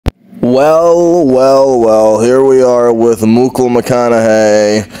Well, here we are with Mukul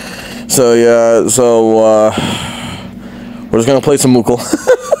McConaughey. So, yeah, we're just gonna play some Mukul.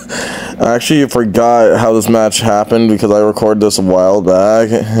 I actually forgot how this match happened because I recorded this a while back.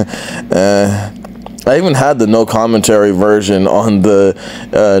 I even had the no commentary version on the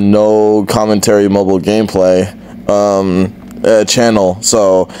no commentary mobile gameplay channel,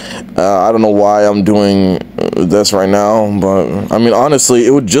 so I don't know why I'm doing this right now, but I mean, honestly,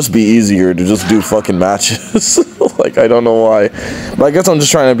 it would just be easier to just do fucking matches. Like, I don't know why, but I guess I'm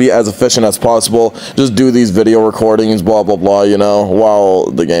just trying to be as efficient as possible, just do these video recordings, blah blah blah, you know, while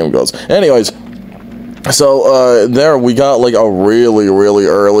the game goes. Anyways, so there we got like a really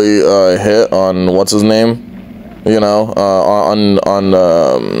early hit on what's his name, you know, on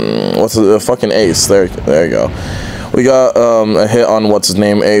what's the fucking Ace. There you go. We got a hit on what's his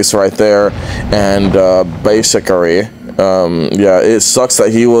name, Ace, right there, and basically, yeah, it sucks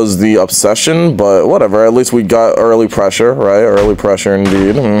that he was the obsession, but whatever. At least we got early pressure, right? Early pressure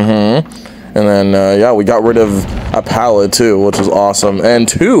indeed. And then yeah, we got rid of a pallet too, which was awesome, and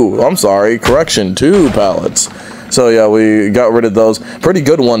two pallets. So yeah, we got rid of those pretty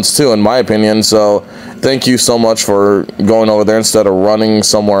good ones too, in my opinion. So thank you so much for going over there instead of running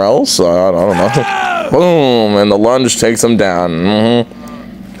somewhere else. I don't know. Boom, and the lunge takes him down.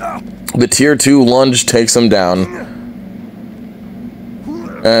 The tier 2 lunge takes him down.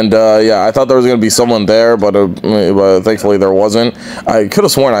 And yeah, I thought there was gonna be someone there, but thankfully there wasn't. I could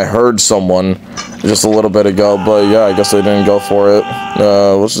have sworn I heard someone just a little bit ago, but yeah, I guess they didn't go for it,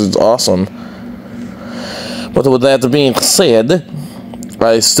 which is awesome. But with that being said,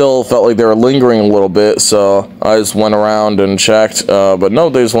 I still felt like they were lingering a little bit, so I just went around and checked, but no,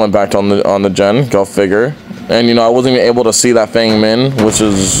 they just went back on the gen. Go figure. And you know, I wasn't even able to see that Fang Min, which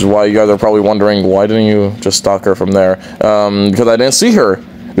is why you guys are probably wondering, why didn't you just stalk her from there? Because I didn't see her,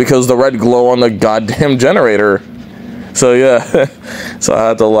 because the red glow on the goddamn generator. So yeah, so I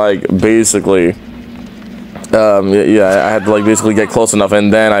had to like basically, yeah, I had to like basically get close enough,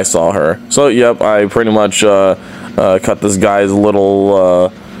 and then I saw her. So yep, I pretty much cut this guy's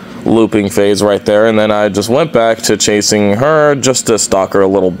little looping phase right there, and then I just went back to chasing her just to stalk her a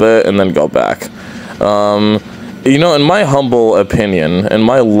little bit and then go back. You know, in my humble opinion, in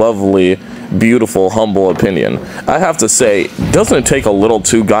my lovely, beautiful, humble opinion, I have to say, doesn't it take a little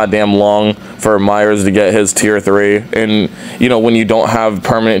too goddamn long for Myers to get his tier 3? And, you know, when you don't have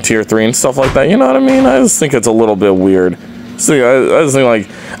permanent tier 3 and stuff like that, you know what I mean? I just think it's a little bit weird. See, I just think, like,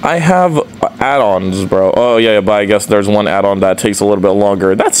 I have add-ons, bro. Oh yeah, but I guess there's one add-on that takes a little bit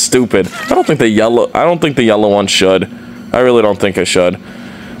longer. That's stupid. I don't think the yellow one should. I really don't think it should.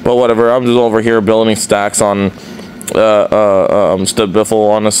 But whatever. I'm just over here building stacks on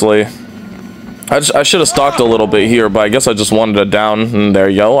Stabiffle, honestly. I should have stalked a little bit here, but I guess I just wanted it down. And there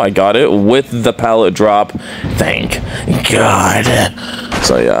you go. I got it with the pallet drop. Thank God.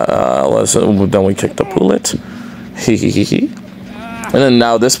 So yeah, then we kick the pullet. And then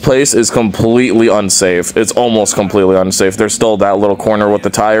now this place is completely unsafe. It's almost completely unsafe. There's still that little corner with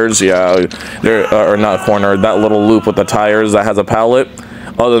the tires. Yeah, or not corner, that little loop with the tires that has a pallet.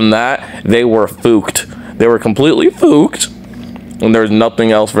 Other than that, they were fooked. They were completely fooked. And there's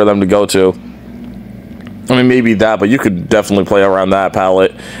nothing else for them to go to. I mean, maybe that, but you could definitely play around that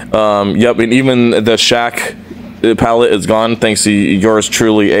pallet. Yep, and even the shack pallet is gone thanks to yours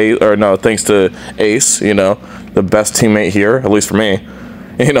truly, thanks to Ace, you know, the best teammate here, at least for me.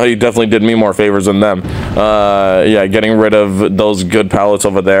 You know, you definitely did me more favors than them. Yeah, getting rid of those good pallets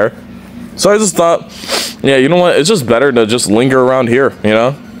over there. So I just thought, yeah, you know what, it's just better to just linger around here, you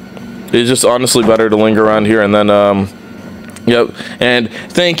know? It's just honestly better to linger around here, and then, yep, and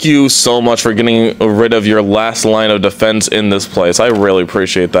thank you so much for getting rid of your last line of defense in this place. I really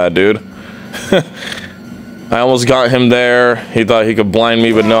appreciate that, dude. I almost got him there. He thought he could blind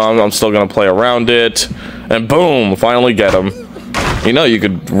me, but no, I'm still gonna play around it. And boom, finally get him. You know, you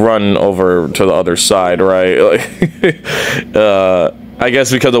could run over to the other side, right? I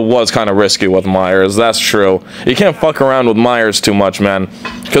guess because it was kind of risky with Myers. That's true. You can't fuck around with Myers too much, man.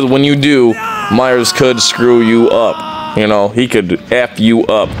 Because when you do, Myers could screw you up. You know, he could F you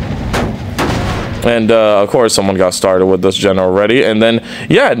up. And, of course, someone got started with this gen already. And then,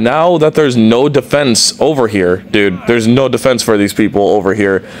 yeah, now that there's no defense over here, dude, there's no defense for these people over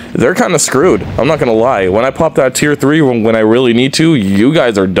here. They're kind of screwed. I'm not going to lie. When I pop that tier 3 when I really need to, you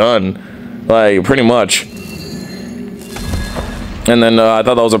guys are done. Like, pretty much. And then, I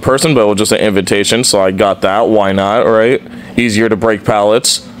thought that was a person, but it was just an invitation. So I got that. Why not, right? Easier to break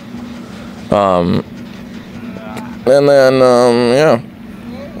pallets. And then, yeah.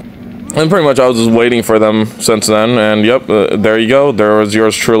 And pretty much I was just waiting for them since then, and yep, there you go. There was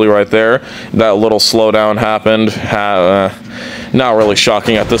yours truly right there. That little slowdown happened. Not really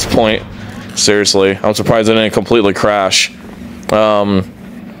shocking at this point. Seriously, I'm surprised it didn't completely crash.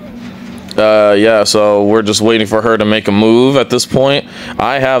 Yeah, so we're just waiting for her to make a move at this point.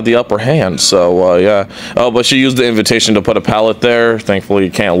 I have the upper hand, so yeah. Oh, but she used the invitation to put a pallet there. Thankfully,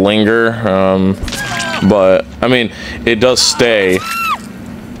 you can't linger. But I mean, it does stay.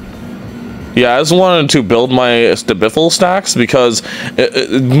 Yeah, I just wanted to build my Stabiffle stacks because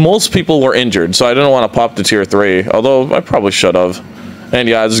most people were injured, so I didn't want to pop to tier 3, although I probably should have. And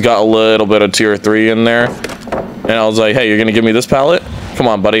yeah, I just got a little bit of tier 3 in there. And I was like, hey, you're going to give me this pallet? Come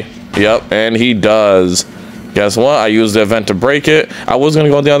on, buddy. Yep, and he does. Guess what? I used the event to break it. I was going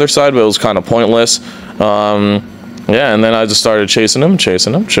to go on the other side, but it was kind of pointless. Yeah, and then I just started chasing him.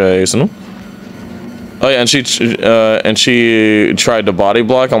 Oh yeah, and she tried to body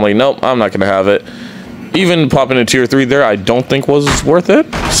block. I'm like, nope, I'm not gonna have it. Even popping a tier 3 there, I don't think was worth it.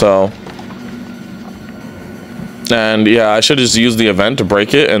 So, and yeah, I should just use the event to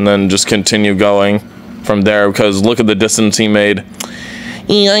break it and then just continue going from there because look at the distance he made.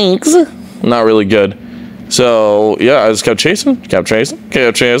 Yikes! Not really good. So yeah, I just kept chasing,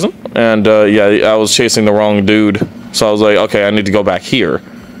 and yeah, I was chasing the wrong dude. So I was like, okay, I need to go back here.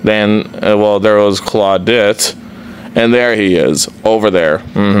 Then, well, there was Claudette, and there he is, over there.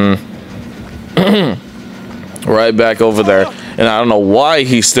 Right back over there. And I don't know why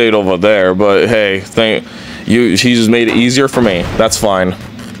he stayed over there, but hey, he just made it easier for me. That's fine.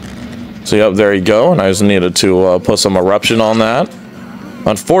 So, yep, there you go. And I just needed to put some eruption on that.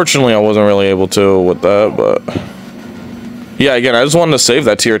 Unfortunately, I wasn't really able to with that, but yeah, again, I just wanted to save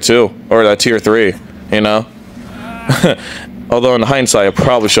that tier 2, or that tier 3, you know? Although in hindsight, I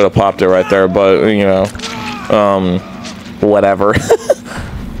probably should have popped it right there, but, you know, whatever.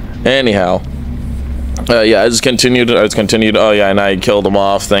 Anyhow. Yeah, I just continued. Oh, yeah, and I killed them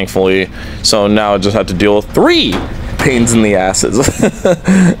off, thankfully. So now I just have to deal with 3 pains in the asses.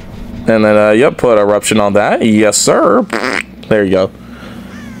 And then, yep, put eruption on that. Yes, sir. There you go.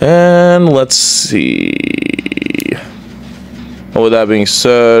 And let's see. With that being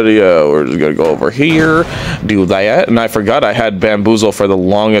said, yeah, we're just gonna go over here, do that. And I forgot I had Bamboozle for the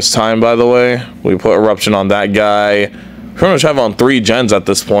longest time, by the way. We put eruption on that guy. Pretty much have on 3 gens at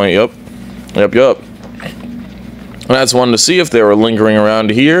this point. Yep. And I just wanted to see if they were lingering around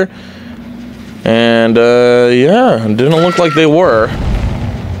here. And yeah, it didn't look like they were.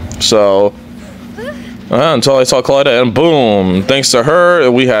 So until I saw Claudette, and boom, thanks to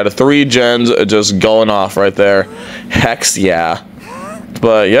her, we had 3 gens just going off right there. Hex yeah.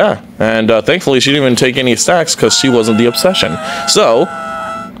 But yeah, and thankfully she didn't even take any stacks because she wasn't the obsession. So,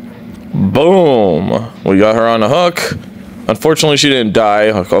 boom, we got her on a hook. Unfortunately, she didn't die,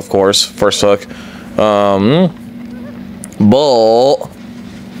 of course, first hook. But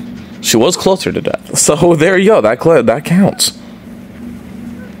she was closer to death. So there you go, that counts.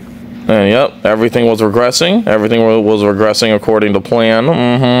 And yep, everything was regressing. Everything was regressing according to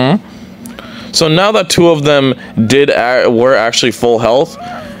plan. So now that 2 of them were actually full health,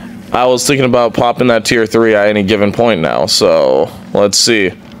 I was thinking about popping that tier 3 at any given point now. So let's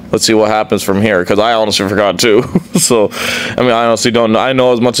see. Let's see what happens from here, because I honestly forgot too. So, I mean, I honestly don't know. I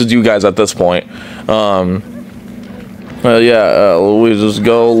know as much as you guys at this point. Yeah, we just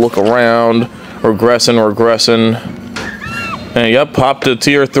go look around, regressing. And yep, popped to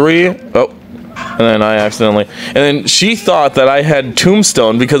tier 3. Oh, and then I accidentally. And then she thought that I had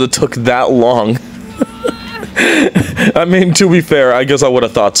Tombstone because it took that long. I mean, to be fair, I guess I would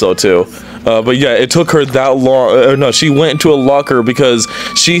have thought so too. But yeah, it took her that long. No, she went into a locker because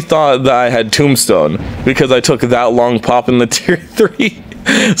she thought that I had Tombstone because I took that long popping the tier 3.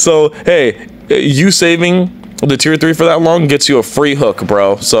 So, hey, you saving the tier 3 for that long gets you a free hook,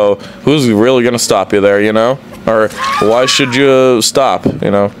 bro. So, who's really gonna stop you there, you know? Or why should you stop,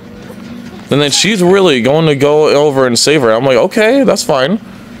 you know? And then she's really going to go over and save her. I'm like, okay, that's fine.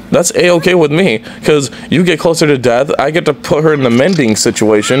 That's a-okay with me. Because you get closer to death, I get to put her in the mending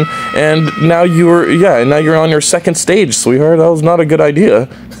situation, and now you're on your 2nd stage, sweetheart. That was not a good idea.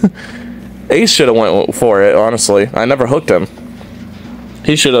 Ace should have went for it, honestly. I never hooked him.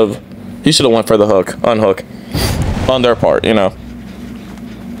 He should have went for the hook, unhook. On their part, you know.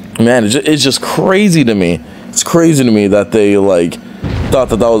 Man, it's just crazy to me. It's crazy to me that they, like, thought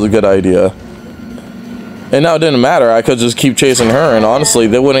that was a good idea. And now it didn't matter. I could just keep chasing her, and honestly,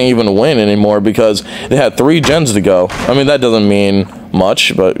 they wouldn't even win anymore because they had 3 gens to go. I mean, that doesn't mean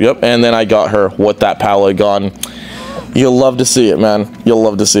much, but yep. And then I got her with that pallet gone. You'll love to see it, man. You'll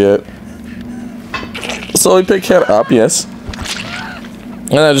love to see it. So we pick her up, yes.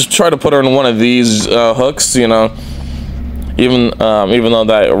 And I just try to put her in one of these hooks, you know. Even though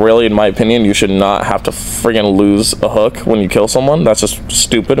that really, in my opinion, you should not have to friggin' lose a hook when you kill someone. That's just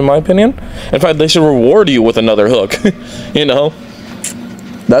stupid, in my opinion. In fact, they should reward you with another hook, you know?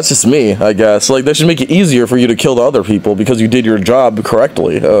 That's just me, I guess. Like, they should make it easier for you to kill the other people because you did your job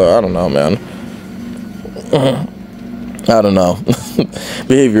correctly. I don't know, man. I don't know.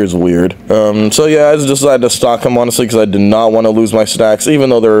 Behavior is weird. So yeah, I just decided to stalk him, honestly, because I did not want to lose my stacks, even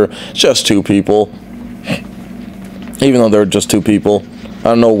though there were just two people. I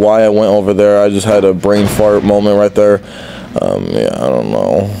don't know why I went over there. I just had a brain fart moment right there. Yeah, I don't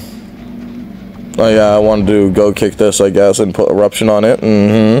know. Oh yeah, I wanted to go kick this, I guess, and put eruption on it.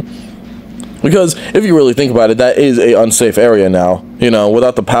 Because if you really think about it, that is a unsafe area now. You know,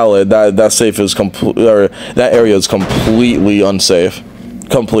 without the pallet, that safe is that area is completely unsafe.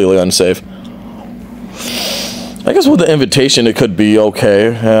 Completely unsafe. I guess with the invitation, it could be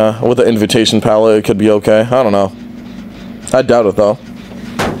okay. Yeah, with the invitation pallet, it could be okay. I don't know. I doubt it though.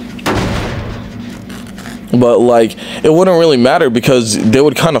 But like, it wouldn't really matter because they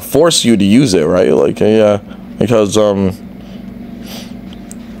would kind of force you to use it, right? Like, yeah, because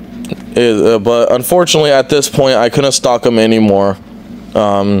but unfortunately at this point I couldn't stock them anymore,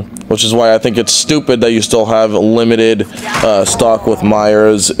 which is why I think it's stupid that you still have limited stock with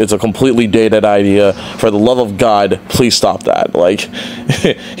Myers. It's a completely dated idea. For the love of God, please stop that. Like,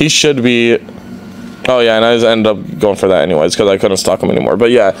 he should be. Oh yeah, and I just ended up going for that anyways because I couldn't stock him anymore.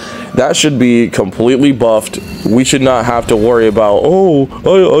 But yeah, that should be completely buffed. We should not have to worry about, oh,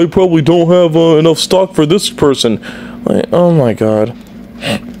 I probably don't have enough stock for this person. Like, oh my god.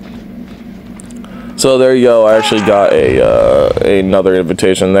 So there you go. I actually got another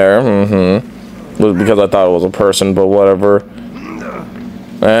invitation there. Because I thought it was a person, but whatever.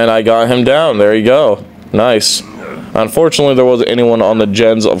 And I got him down. There you go. Nice. Unfortunately, there wasn't anyone on the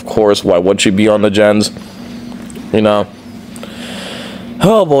gens, of course. Why would she be on the gens? You know.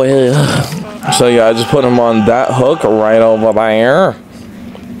 Oh, boy. So, yeah, I just put him on that hook right over there.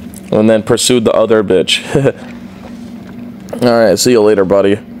 And then pursued the other bitch. Alright, see you later,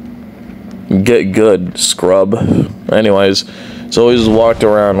 buddy. Get good, scrub. Anyways, so we just walked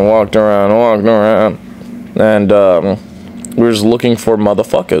around. And, we were just looking for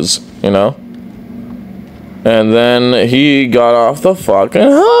motherfuckers, you know? And then he got off the fucking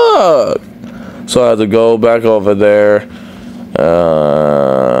hook. So I had to go back over there,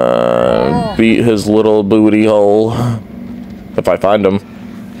 beat his little booty hole. If I find him.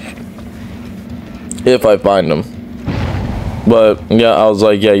 But yeah, I was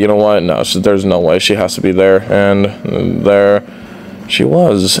like, yeah, you know what? No, there's no way. She has to be there. And there she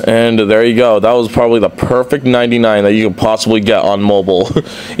was. And there you go. That was probably the perfect 99 that you could possibly get on mobile.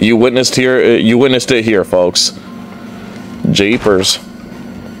 You witnessed it here, folks. Jeepers.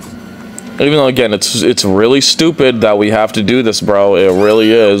 Even though, again, it's really stupid that we have to do this, bro. It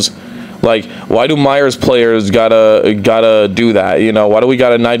really is. Like, why do Myers players gotta do that? You know, why do we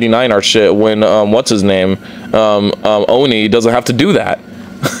gotta 99 our shit when what's his name, Oni doesn't have to do that?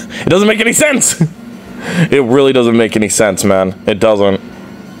 It doesn't make any sense. It really doesn't make any sense, man. It doesn't.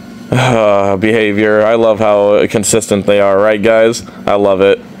 Behavior. I love how consistent they are, right, guys? I love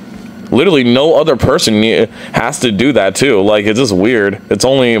it. Literally, no other person has to do that, too. Like, it's just weird. It's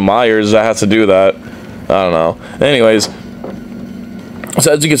only Myers that has to do that. I don't know. Anyways,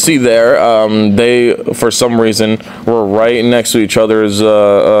 so as you can see there, they, for some reason, were right next to each other's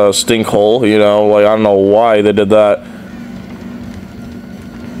stink hole, you know? Like, I don't know why they did that.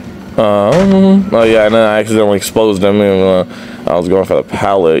 Oh yeah, and then I accidentally exposed him. I was going for the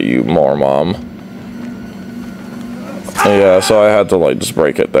pallet, you mom. Yeah, so I had to like just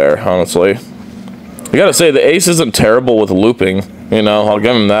break it there, honestly. I gotta say, the ace isn't terrible with looping, you know, I'll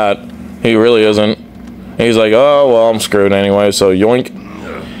give him that. He really isn't. He's like, oh, well, I'm screwed anyway, so yoink.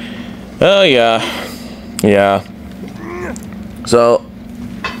 Oh, yeah. Yeah. So,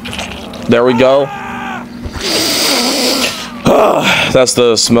 there we go. That's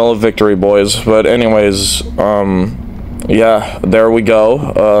the smell of victory, boys. But anyways, yeah, there we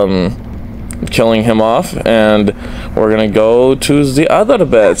go. Killing him off, and we're gonna go to the other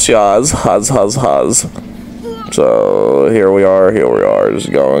bitch, yas, huz. So here we are, just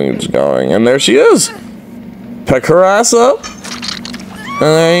going, and there she is. Pick her ass up, and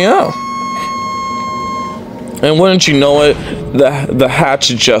there you go. And wouldn't you know it, the hatch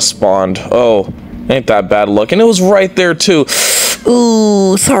just spawned. Oh, ain't that bad luck, and it was right there too.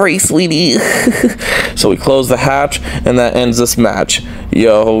 Ooh, sorry, sweetie. So we close the hatch, and that ends this match.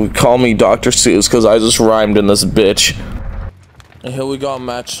 Yo, call me Dr. Seuss, because I just rhymed in this bitch. And here we go,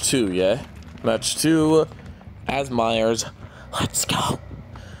 match 2, yeah? Match 2, as Myers. Let's go.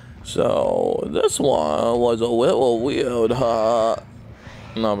 So this one was a little weird, huh?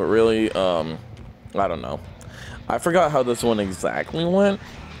 No, but really, I don't know. I forgot how this one exactly went.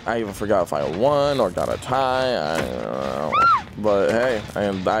 I even forgot if I won or got a tie. I don't know. But hey,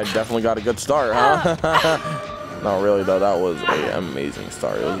 I definitely got a good start, huh? No, really though, that was an amazing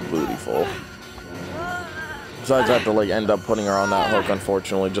start. It was beautiful. Besides, I had to like end up putting her on that hook,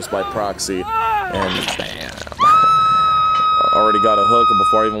 unfortunately, just by proxy, and bam. Already got a hook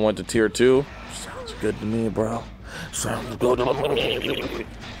before I even went to tier 2. Sounds good to me, bro. Sounds good to me.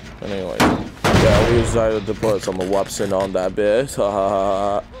 Anyway, yeah, we decided to put some Wupsin on that bit.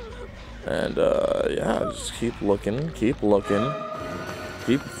 And yeah, just keep looking, keep friggin'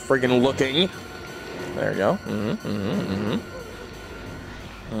 looking. There you go.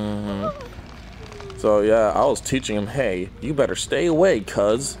 So yeah, I was teaching him, hey, you better stay away,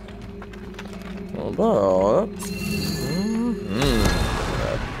 cuz.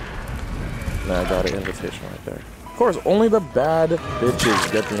 Now I got an invitation right there. Of course, only the bad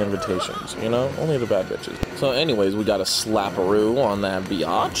bitches get the invitations, you know? Only the bad bitches. So anyways, we got a slapperoo on that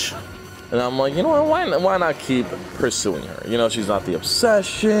biatch. And I'm like, you know what, why not keep pursuing her? You know, she's not the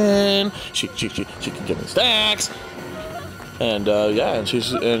obsession. She can give me stacks. And yeah, and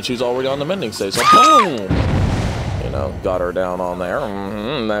she's already on the mending stage. So boom! You know, got her down on there.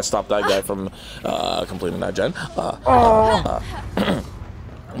 And that stopped that guy from completing that gen.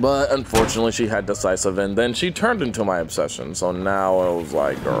 But unfortunately, she had decisive, and then she turned into my obsession. So now it was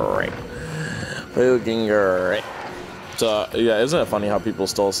like, great. Fucking great. So, yeah, isn't it funny how people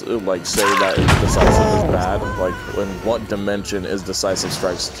still, like, say that decisive is bad? Like, in what dimension is decisive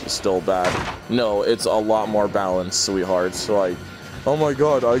strikes still bad? No, it's a lot more balanced, sweethearts. Like, oh my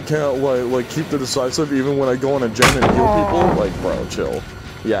god, I can't, like keep the decisive even when I go on a gen and heal people? Like, bro, chill.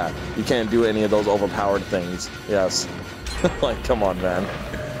 Yeah, you can't do any of those overpowered things. Yes. Like, come on, man.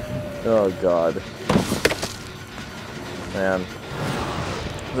 Oh, God. Man.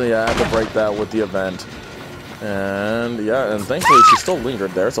 So, yeah, I had to break that with the event. And, yeah, and thankfully she still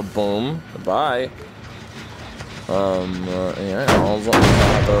lingered there, so boom. Bye. Yeah, I'll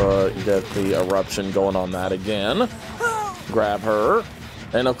have to get the eruption going on that again. Grab her.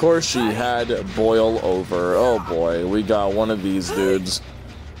 And, of course, she had boil over. Oh, boy, we got one of these dudes.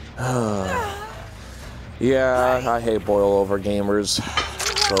 Yeah, I hate boil over gamers.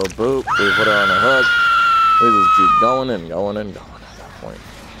 So, boop, we put her on a hook. We just keep going and going and going at that point.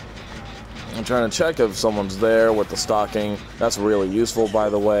 I'm trying to check if someone's there with the stalking. That's really useful, by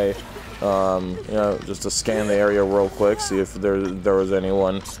the way. You know, just to scan the area real quick, see if there was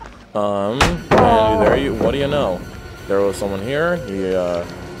anyone. And there you, what do you know? There was someone here. He hit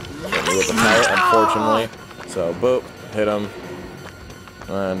me with the pellet, unfortunately. So, boop, hit him.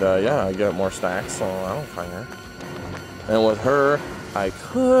 And yeah, I get more stacks, so I don't care. And with her, I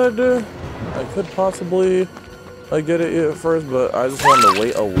could possibly get it at first, but I just wanted to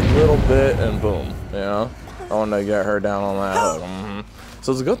wait a little bit, and boom, you know? I wanted to get her down on that hook.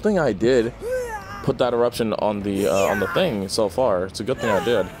 So it's a good thing I did put that eruption on the thing so far. It's a good thing I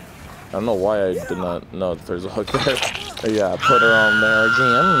did. I don't know why I did not know that there's a hook there. But yeah, put her on there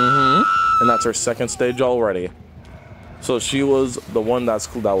again. And that's her second stage already. So she was the one that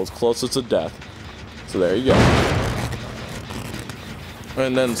was closest to death. So there you go.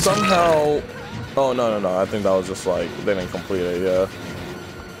 And then somehow, oh no, I think that was just like they didn't complete it.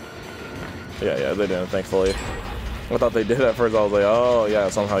 Yeah, they didn't. Thankfully, I thought they did at first. I was like, oh yeah,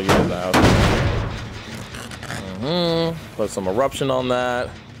 somehow you did that. Put some eruption on that.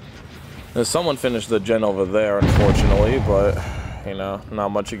 And someone finished the gen over there, unfortunately, but you know, not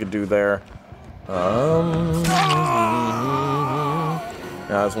much you could do there.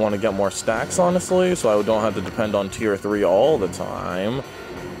 I just want to get more stacks, honestly, so I don't have to depend on tier 3 all the time.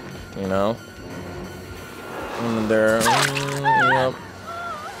 You know? And there, yep.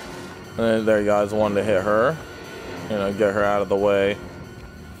 And there you guys wanted to hit her. You know, get her out of the way.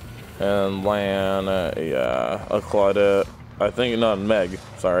 And land, yeah, a Claudette. I think, not Meg,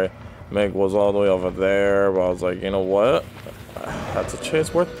 sorry. Meg was all the way over there, but I was like, you know what? That's a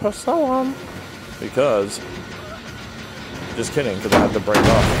chase worth pursuing. Because... Just kidding, because I had to break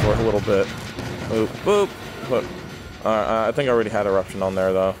off for a little bit. Boop, boop. But I think I already had eruption on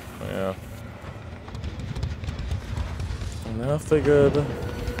there, though. Yeah. And I figured...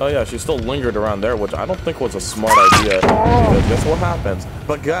 Oh, yeah, she still lingered around there, which I don't think was a smart idea. Because guess what happens?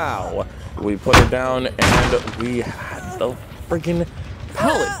 Bagow! We put it down, and we had the freaking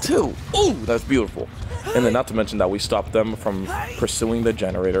pellet, too. Ooh, that's beautiful. And then not to mention that we stopped them from pursuing the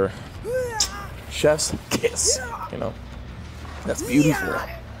generator. Chef's kiss, you know. That's beautiful.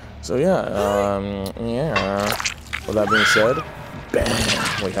 So yeah, yeah. With that being said,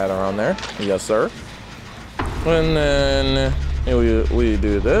 Bam! We had her on there. Yes, sir. And then we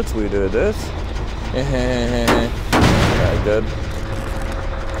do this. We do this. Alright, good.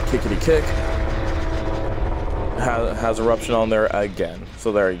 Kickity kick. Has eruption on there again.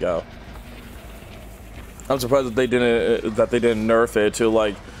 So there you go. I'm surprised that they didn't nerf it to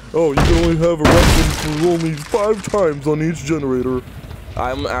like, oh, you can only have eruption for only 5 times on each generator.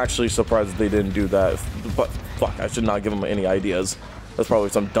 I'm actually surprised that they didn't do that. But fuck, I should not give them any ideas. That's probably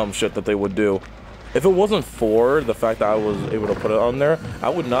some dumb shit that they would do. If it wasn't for the fact that I was able to put it on there, I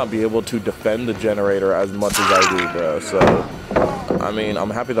would not be able to defend the generator as much as I do, bro. So, I mean, I'm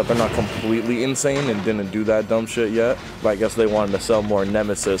happy that they're not completely insane and didn't do that dumb shit yet. But I guess they wanted to sell more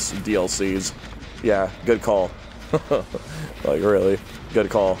Nemesis DLCs. Yeah, good call. Like, really, good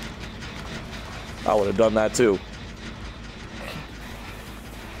call. I would have done that too.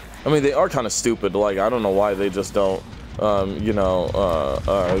 I mean, they are kind of stupid. Like, I don't know why they just don't, you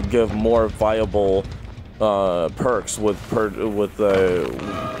know, give more viable perks with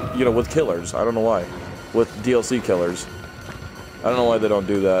you know, with killers. I don't know why. With DLC killers. I don't know why they don't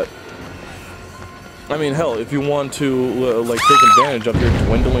do that. I mean, hell, if you want to like take advantage of your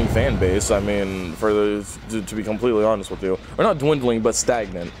dwindling fan base, I mean, to be completely honest with you, or not dwindling, but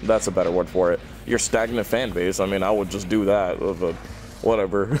stagnant. That's a better word for it. Your stagnant fan base. I mean, I would just do that with a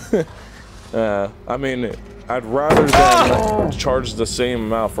whatever. I mean, I'd rather than charge the same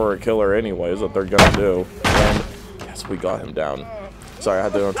amount for a killer, anyways, that they're gonna do. And yes, we got him down. Sorry, I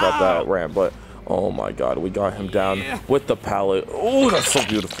had to interrupt that rant, but oh my god, we got him down with the pallet. Oh, that's so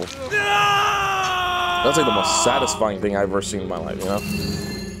beautiful. That's like the most satisfying thing I've ever seen in my life, you know?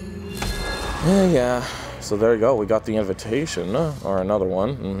 Yeah. So there you go. We got the invitation, or another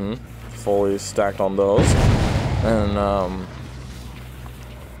one. Fully stacked on those.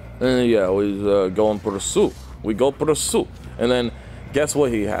 And yeah, we go and pursue. We go pursue. And then, guess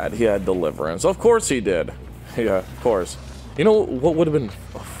what he had? He had deliverance. Of course he did. Yeah, of course. You know what would have been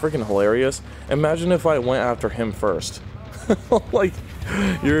freaking hilarious? Imagine if I went after him first. Like,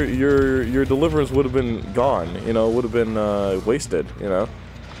 your deliverance would have been gone, you know, would have been wasted, you know.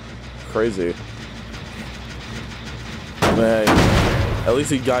 Crazy. Man, at least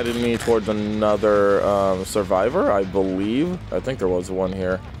he guided me towards another survivor, I believe. I think there was one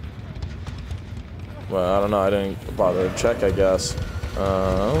here. Well, I don't know, I didn't bother to check, I guess.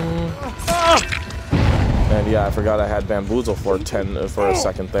 And yeah, I forgot I had bamboozle for a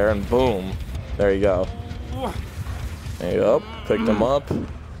second there, and boom, there you go. There you go, picked him up,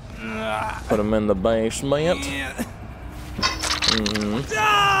 put him in the basement.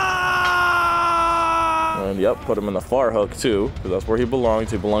 And yep, put him in the far hook too, because that's where he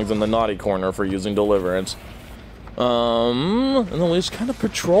belongs. He belongs in the naughty corner for using deliverance. And then we just kind of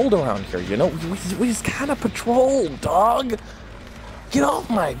patrolled around here, you know? We just kind of patrolled, dog. Get off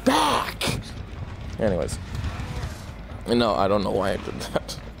my back. Anyways. No, I don't know why I did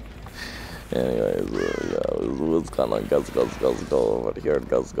that. Anyways, yeah, it was kind of go over here,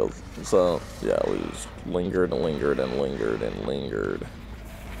 go. So, yeah, we just lingered and lingered and lingered and lingered.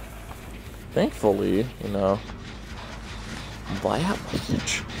 Thankfully, you know, by how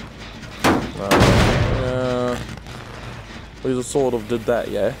much? We just sort of did that,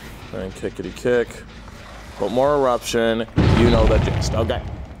 yeah. And kickity kick. Put more eruption. You know that just okay.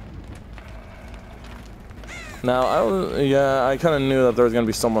 Now, I kind of knew that there was going to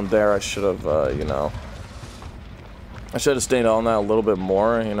be someone there. I should have, you know, I should have stayed on that a little bit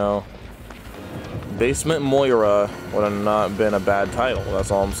more, you know. Basement Moira would have not been a bad title,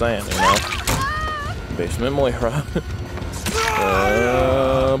 that's all I'm saying, you know. Basement Moira.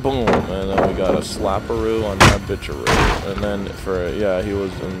 Boom, and then we got a slapperoo on that bitcheroo. And then yeah, he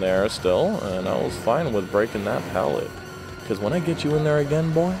was in there still, and I was fine with breaking that pallet. Because when I get you in there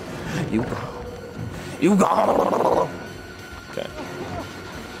again, boy, you go. Okay.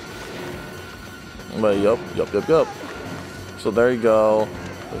 But yup. So there you go.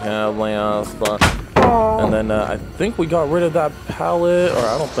 We have last, and then I think we got rid of that pallet, or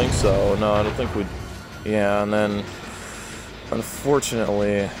I don't think so. No, I don't think we. Yeah, and then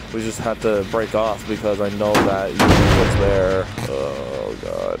unfortunately we just had to break off because I know that you was there. Oh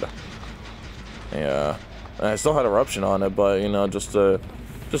god. Yeah. And I still had eruption on it, but you know, just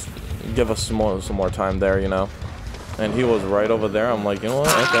give us some more time there, you know. And he was right over there. I'm like, you know what?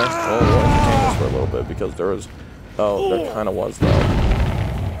 Okay, well, we'll entertain this for a little bit because there was. Oh, there kind of was though.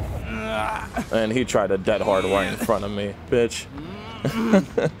 And he tried a dead hard right in front of me, bitch.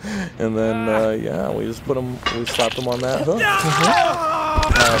 And then yeah, we just we slapped him on that hook.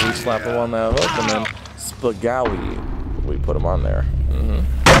 We slapped him on that hook, and then spagawi, we put him on there.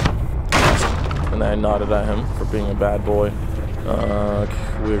 And then I nodded at him for being a bad boy.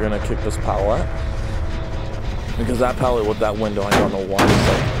 We're gonna kick this pallet. Because that pallet with that window, I don't know why it's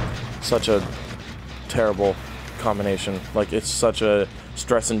like such a terrible combination. Like, it's such a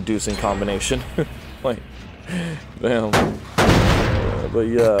stress-inducing combination. Like, damn. But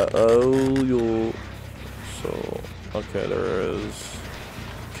yeah, so, okay, there is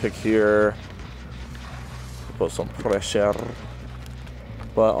kick here. Put some pressure.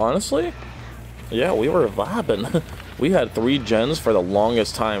 But honestly, yeah, we were vibing. We had 3 gens for the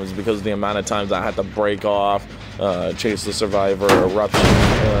longest times because of the amount of times I had to break off, chase the survivor, eruption,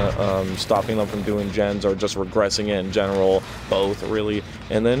 stopping them from doing gens or just regressing it in general, both really.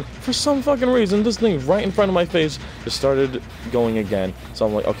 And then for some fucking reason, this thing right in front of my face just started going again. So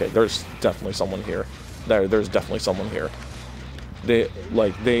I'm like, okay, there's definitely someone here. There's definitely someone here. They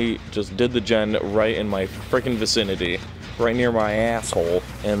just did the gen right in my freaking vicinity, right near my asshole,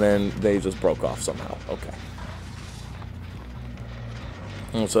 and then they just broke off somehow. Okay.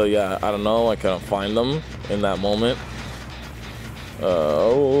 And so yeah, I don't know, I couldn't find them in that moment.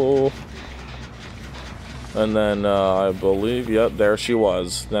 And then I believe, yep, there she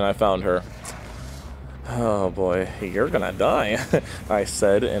was. Then I found her. Oh boy, you're gonna die, I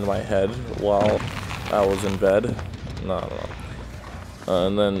said in my head while I was in bed. No.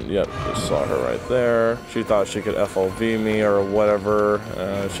 And then, yep, just saw her right there. She thought she could FOV me or whatever.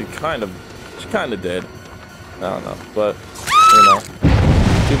 She kind of did. I don't know, but you know.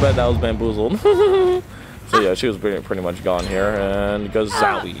 Too bad that was bamboozled. So yeah, she was pretty much gone here, and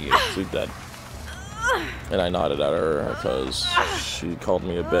Gazawi, she's dead. And I nodded at her because she called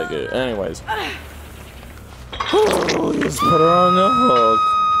me a bigot. Anyways, just put her on the hook.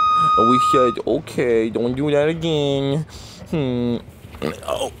 We said, okay, don't do that again.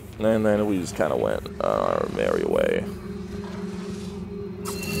 Oh, and then we just kind of went our merry way.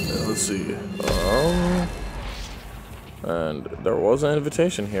 Let's see. And there was an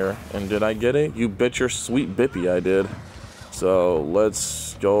invitation here, and did I get it? You bet your sweet bippy I did. So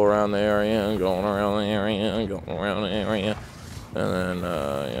let's go around the area and go around the area and go around the area, and then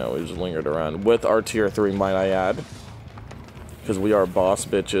yeah, we just lingered around with our tier 3, might I add, because we are boss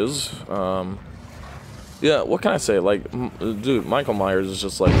bitches. Yeah, what can I say? Like, dude, Michael Myers is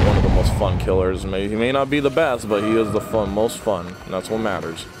just like one of the most fun killers. He may not be the best, but he is the most fun, and that's what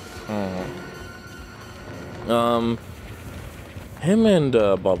matters. Him and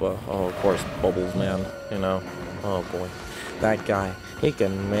Bubba, oh, of course, Bubbles, man, you know, oh boy, that guy, he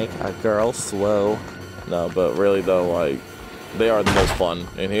can make a girl slow. No, but really though, like, they are the most fun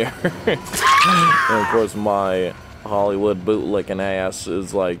in here. And of course, my Hollywood bootlicking ass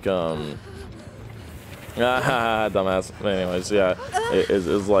is like, dumbass. Anyways, yeah, it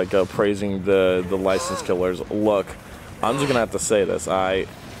is like praising the licensed killers. Look, I'm just gonna have to say this,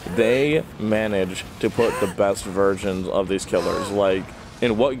 they manage to put the best versions of these killers. Like,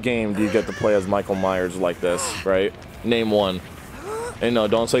 in what game do you get to play as Michael Myers like this, right? Name one. And no,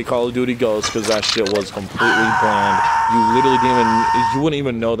 don't say Call of Duty Ghosts, because that shit was completely bland. You wouldn't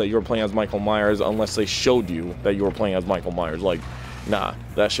even know that you were playing as Michael Myers unless they showed you that you were playing as Michael Myers. Like, nah,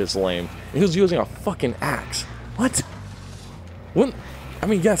 that shit's lame. He was using a fucking axe. What? What? I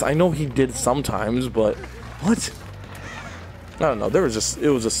mean, yes, I know he did sometimes, but what? I don't know, it was just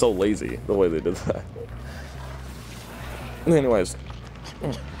so lazy the way they did that. Anyways,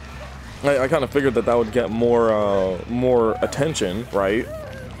 I kind of figured that would get more attention, right?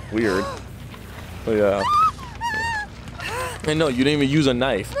 Weird. But yeah. And no, you didn't even use a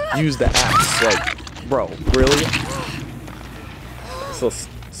knife. Use the axe. Like, bro, really?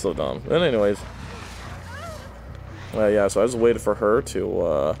 So dumb. And anyways, yeah. So I just waited for her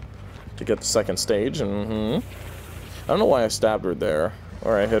to get the second stage, and I don't know why I stabbed her there,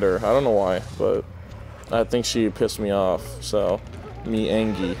 or I hit her. I don't know why, but I think she pissed me off, so me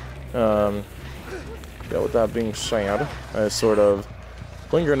angry. Yeah, with that being said, I sort of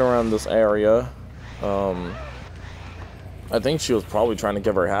lingering around this area. I think she was probably trying to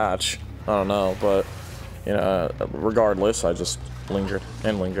give her hatch. I don't know, but you know, regardless, I just lingered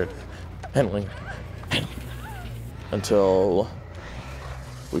and lingered and lingered until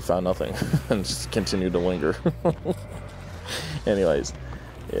we found nothing and just continued to linger. Anyways,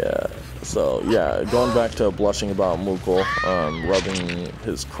 yeah, so yeah, going back to blushing about Mukul, rubbing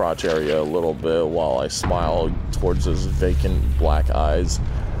his crotch area a little bit while I smile towards his vacant black eyes.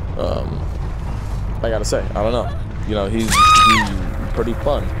 I gotta say, I don't know, you know, he's pretty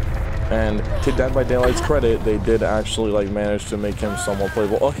fun. And to Dead by Daylight's credit, they did actually like manage to make him somewhat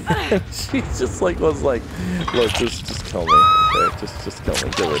playable. Oh, she just like was like, look, just kill me, okay? Just kill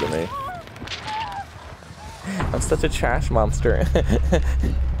me, get rid of me. I'm such a trash monster.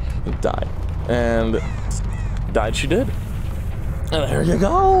 Die. And died she did. And there you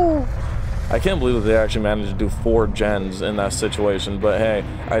go. I can't believe that they actually managed to do 4 gens in that situation, but hey,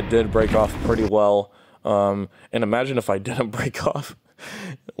 I did break off pretty well. And imagine if I didn't break off,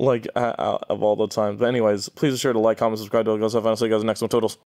 like, of all the time. But anyways, please be sure to like, comment, subscribe to go stuff, and I'll see you guys next one. Totals.